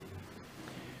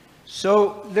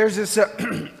So there's this,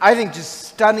 I think, just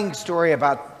stunning story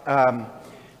about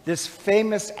this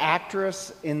famous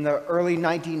actress in the early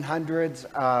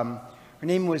 1900s. Her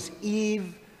name was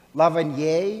Eve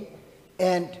Lavanier,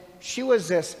 and she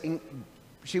was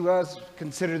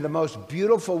considered the most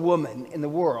beautiful woman in the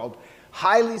world,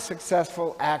 highly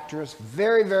successful actress,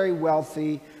 very, very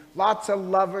wealthy, lots of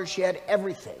lovers. She had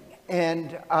everything.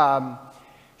 And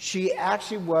she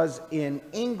actually was in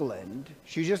England.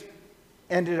 She just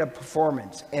ended a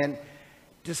performance, and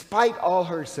despite all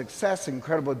her success,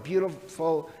 incredibly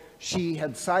beautiful, she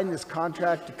had signed this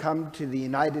contract to come to the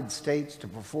United States to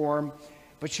perform,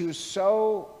 but she was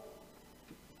so,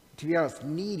 to be honest,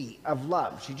 needy of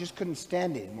love. She just couldn't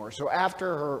stand it anymore. So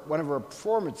after one of her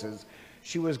performances,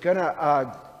 she was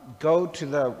gonna go to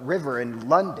the river in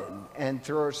London and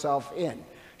throw herself in.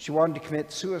 She wanted to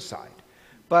commit suicide,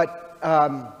 but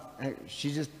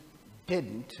she just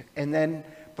didn't. And then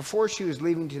before she was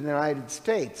leaving to the United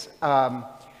States,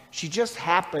 she just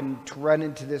happened to run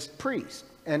into this priest.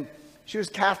 And she was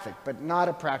Catholic, but not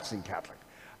a practicing Catholic.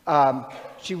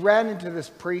 She ran into this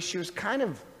priest. She was kind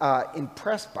of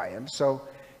impressed by him. So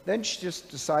then she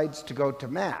just decides to go to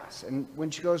Mass. And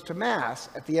when she goes to Mass,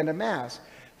 at the end of Mass,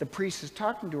 the priest is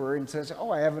talking to her and says,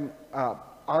 "Oh, I have an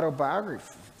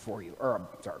autobiography for you," or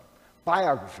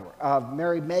biography of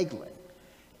Mary Magdalene.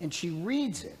 And she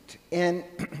reads it, and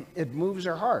it moves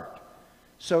her heart.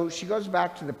 So she goes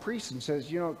back to the priest and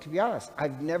says, "You know, to be honest,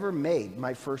 I've never made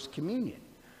my first communion.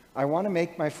 I want to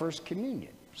make my first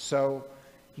communion." So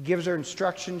he gives her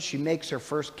instructions. She makes her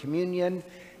first communion.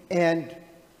 And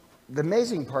the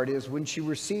amazing part is when she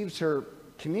receives her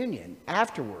communion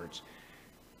afterwards,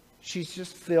 she's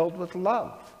just filled with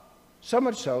love. So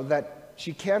much so that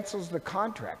she cancels the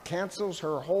contract, cancels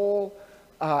her whole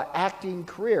acting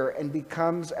career, and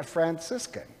becomes a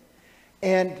Franciscan.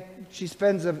 And she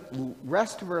spends the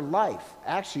rest of her life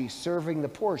actually serving the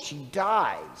poor. She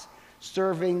dies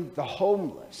serving the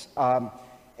homeless.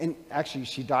 And actually,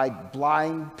 she died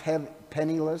blind,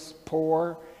 penniless,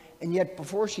 poor. And yet,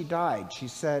 before she died, she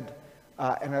said,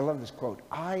 and I love this quote,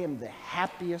 "I am the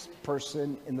happiest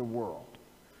person in the world."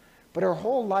 But her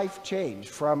whole life changed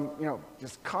from,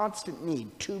 this constant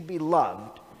need to be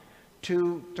loved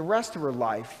to the rest of her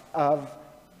life of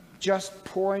just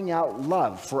pouring out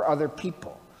love for other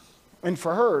people. And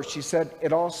for her, she said,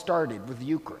 it all started with the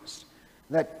Eucharist,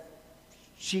 that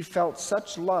she felt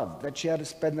such love that she had to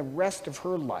spend the rest of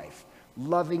her life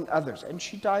loving others, and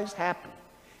she dies happy.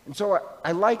 And so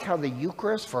I like how the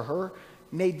Eucharist, for her,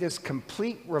 made this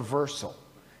complete reversal.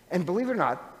 And believe it or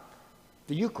not,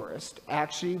 the Eucharist,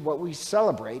 actually what we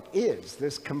celebrate is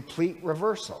this complete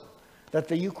reversal that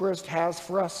the Eucharist has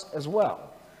for us as well.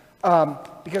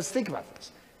 Because think about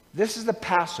this. This is the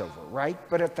Passover, right?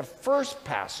 But at the first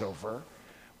Passover,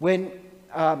 when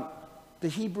the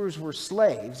Hebrews were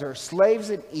slaves, or slaves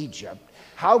in Egypt,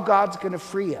 how God's going to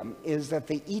free them is that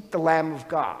they eat the Lamb of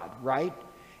God, right?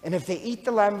 And if they eat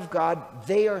the Lamb of God,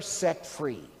 they are set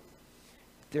free.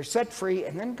 They're set free,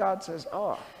 and then God says,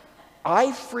 "Oh,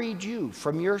 I freed you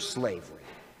from your slavery.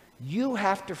 You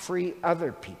have to free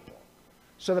other people."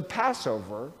 So the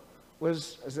Passover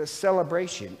was a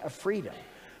celebration of freedom.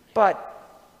 But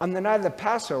on the night of the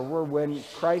Passover, when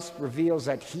Christ reveals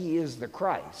that he is the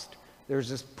Christ, there's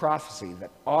this prophecy that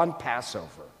on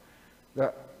Passover,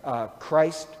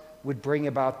 Christ would bring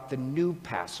about the new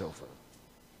Passover,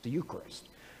 the Eucharist.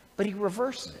 But he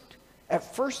reverses it. At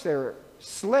first, they're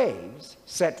slaves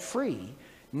set free.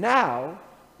 Now,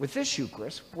 with this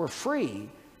Eucharist, we're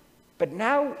free, but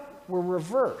now we're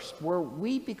reversed, where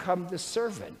we become the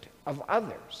servant of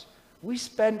others. We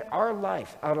spend our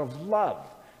life out of love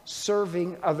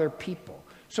serving other people.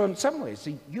 So in some ways,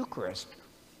 the Eucharist,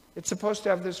 it's supposed to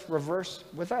have this reverse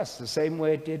with us, the same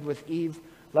way it did with Eve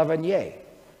Lavanier,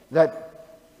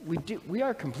 that we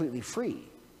are completely free,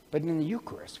 but in the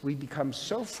Eucharist, we become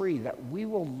so free that we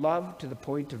will love to the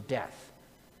point of death.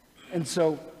 And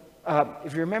so,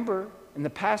 if you remember in the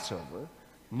Passover,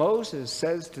 Moses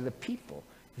says to the people,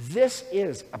 "This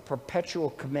is a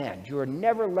perpetual command. You are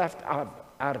never left out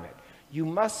of it. You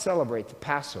must celebrate the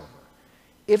Passover.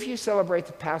 If you celebrate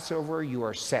the Passover, you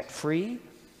are set free.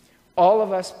 All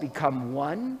of us become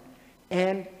one,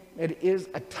 and it is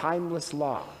a timeless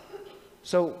law."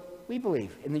 So we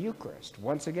believe in the Eucharist.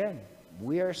 Once again,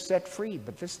 we are set free,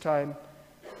 but this time,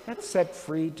 not set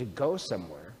free to go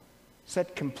somewhere,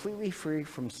 set completely free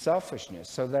from selfishness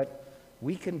so that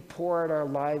we can pour out our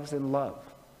lives in love.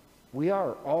 We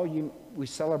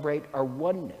celebrate our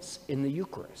oneness in the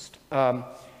Eucharist.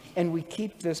 And we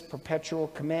keep this perpetual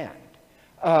command.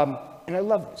 And I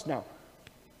love this. Now,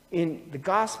 in the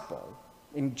gospel,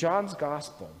 in John's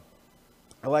gospel,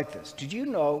 I like this. Did you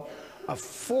know a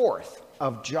fourth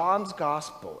of John's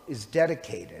gospel is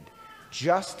dedicated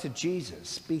just to Jesus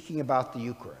speaking about the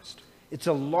Eucharist? It's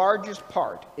the largest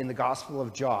part in the Gospel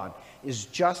of John is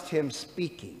just him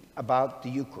speaking about the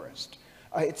Eucharist.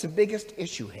 It's the biggest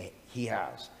issue he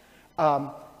has.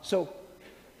 To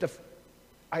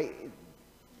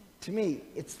me,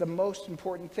 it's the most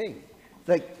important thing.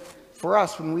 Like for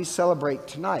us, when we celebrate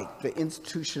tonight the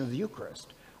institution of the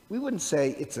Eucharist, we wouldn't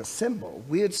say it's a symbol.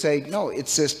 We would say, no,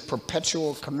 it's this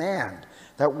perpetual command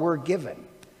that we're given.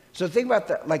 So think about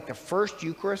the first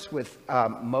Eucharist with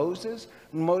Moses.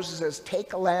 Moses says,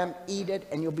 take a lamb, eat it,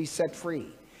 and you'll be set free.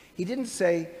 He didn't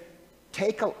say,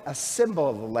 take a symbol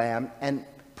of the lamb and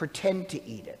pretend to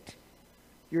eat it.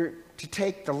 You're to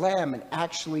take the lamb and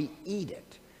actually eat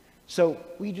it. So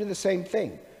we do the same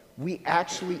thing. We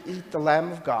actually eat the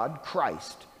Lamb of God,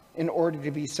 Christ, in order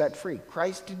to be set free.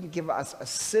 Christ didn't give us a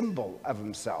symbol of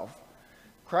himself.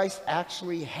 Christ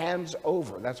actually hands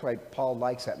over. That's why Paul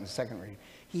likes that in the second reading.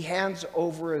 He hands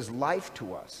over his life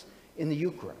to us in the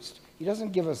Eucharist. He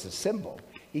doesn't give us a symbol.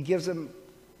 He gives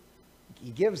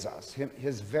us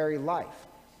his very life.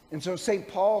 And so St.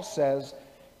 Paul says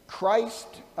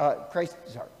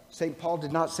St. Paul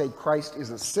did not say Christ is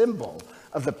a symbol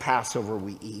of the Passover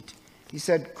we eat. He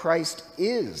said Christ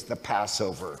is the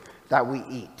Passover that we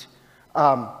eat.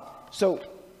 So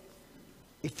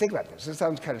if you think about this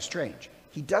sounds kind of strange.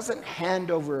 He doesn't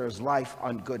hand over his life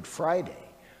on Good Friday.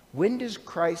 When does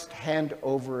Christ hand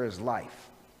over his life?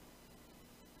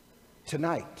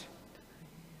 Tonight.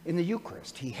 In the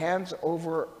Eucharist, he hands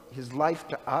over his life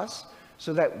to us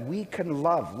so that we can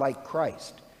love like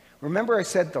Christ. Remember I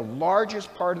said the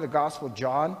largest part of the Gospel of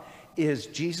John is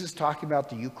Jesus talking about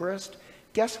the Eucharist?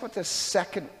 Guess what the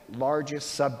second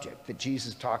largest subject that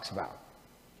Jesus talks about?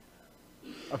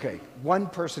 Okay, one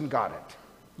person got it.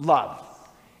 Love.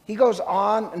 He goes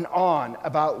on and on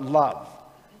about love.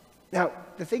 Now,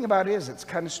 the thing about it is, it's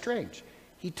kind of strange.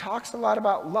 He talks a lot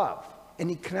about love, and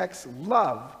he connects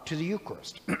love to the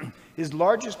Eucharist. His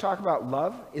largest talk about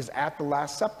love is at the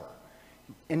Last Supper.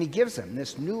 And he gives them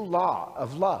this new law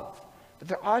of love. But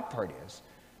the odd part is,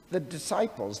 the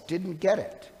disciples didn't get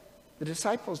it. The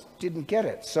disciples didn't get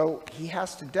it, so he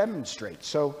has to demonstrate.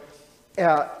 So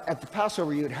at the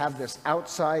Passover, you'd have this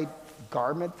outside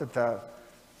garment that the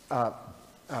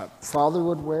father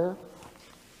would wear.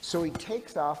 So he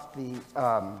takes off the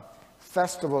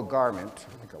festival garment.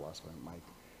 I think I lost my mic.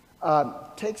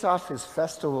 Takes off his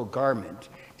festival garment,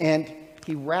 and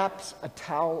he wraps a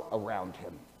towel around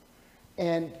him.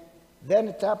 And then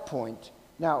at that point,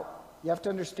 now you have to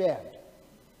understand,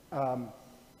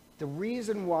 the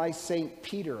reason why St.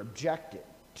 Peter objected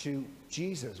to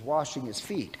Jesus washing his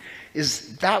feet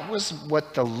is that was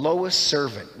what the lowest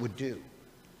servant would do.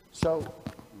 So,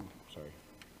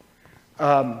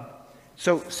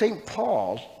 so St.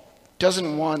 Paul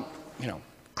doesn't want,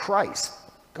 Christ,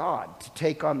 God, to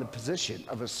take on the position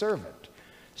of a servant.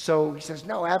 So he says,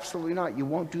 no, absolutely not. You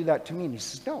won't do that to me. And he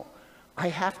says, no, I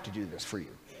have to do this for you.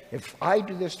 If I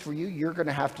do this for you, you're going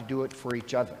to have to do it for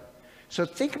each other. So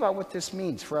think about what this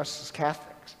means for us as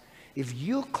Catholics. If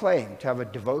you claim to have a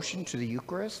devotion to the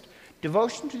Eucharist,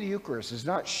 devotion to the Eucharist is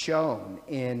not shown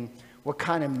in what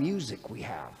kind of music we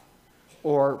have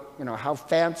or how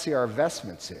fancy our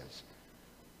vestments is.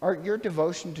 Your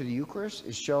devotion to the Eucharist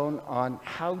is shown on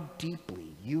how deeply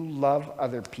you love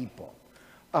other people.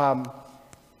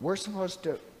 We're supposed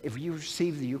to, if you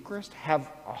receive the Eucharist, have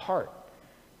a heart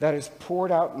that is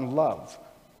poured out in love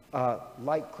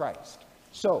like Christ.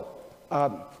 So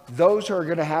those who are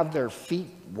going to have their feet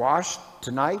washed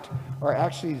tonight are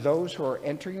actually those who are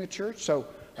entering the church. So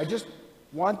I just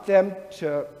want them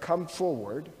to come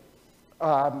forward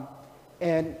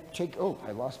and take, oh,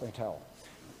 I lost my towel.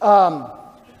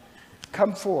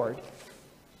 Come forward.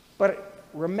 But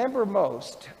remember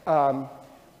most,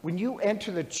 when you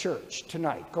enter the church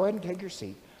tonight, go ahead and take your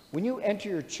seat. When you enter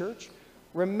your church,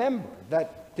 remember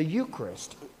that the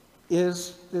Eucharist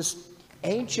is this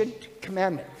ancient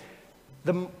commandment.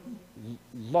 The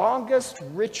longest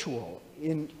ritual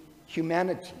in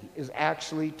humanity is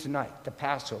actually tonight, the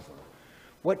Passover.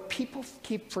 What people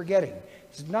keep forgetting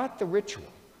is not the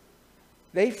ritual.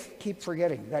 They keep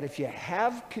forgetting that if you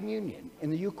have communion in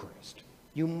the Eucharist,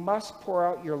 you must pour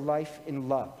out your life in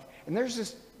love. And there's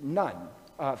this nun,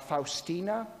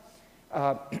 Faustina,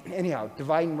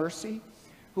 Divine Mercy,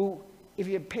 who, if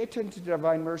you pay attention to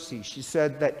Divine Mercy, she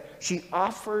said that she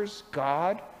offers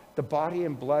God the body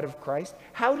and blood of Christ.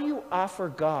 How do you offer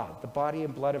God the body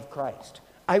and blood of Christ?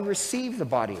 I receive the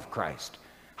body of Christ.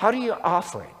 How do you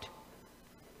offer it?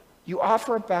 You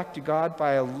offer it back to God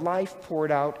by a life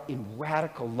poured out in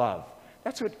radical love.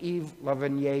 That's what Yves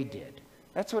Lavenier did.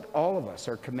 That's what all of us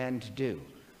are commanded to do.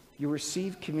 You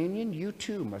receive communion, you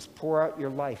too must pour out your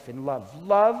life in love.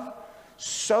 Love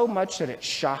so much that it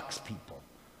shocks people.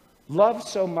 Love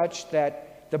so much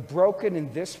that the broken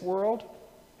in this world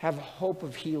have hope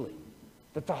of healing.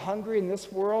 That the hungry in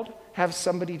this world have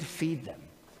somebody to feed them.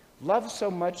 Love so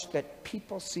much that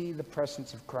people see the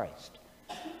presence of Christ.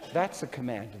 That's the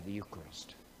command of the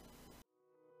Eucharist.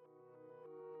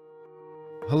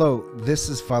 Hello, this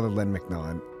is Father Len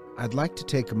McMillan. I'd like to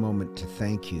take a moment to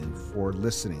thank you for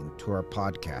listening to our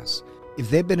podcasts. If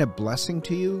they've been a blessing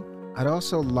to you, I'd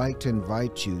also like to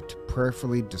invite you to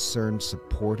prayerfully discern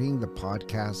supporting the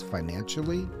podcast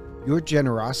financially. Your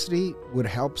generosity would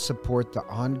help support the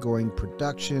ongoing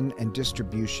production and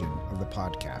distribution of the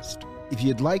podcast. If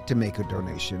you'd like to make a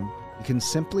donation, you can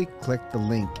simply click the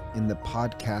link in the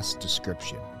podcast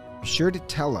description. Be sure to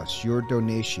tell us your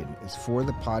donation is for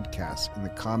the podcast in the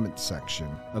comments section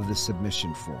of the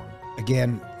submission form.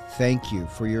 Again, thank you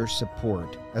for your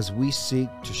support as we seek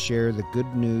to share the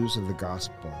good news of the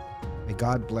gospel. May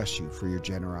God bless you for your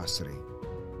generosity.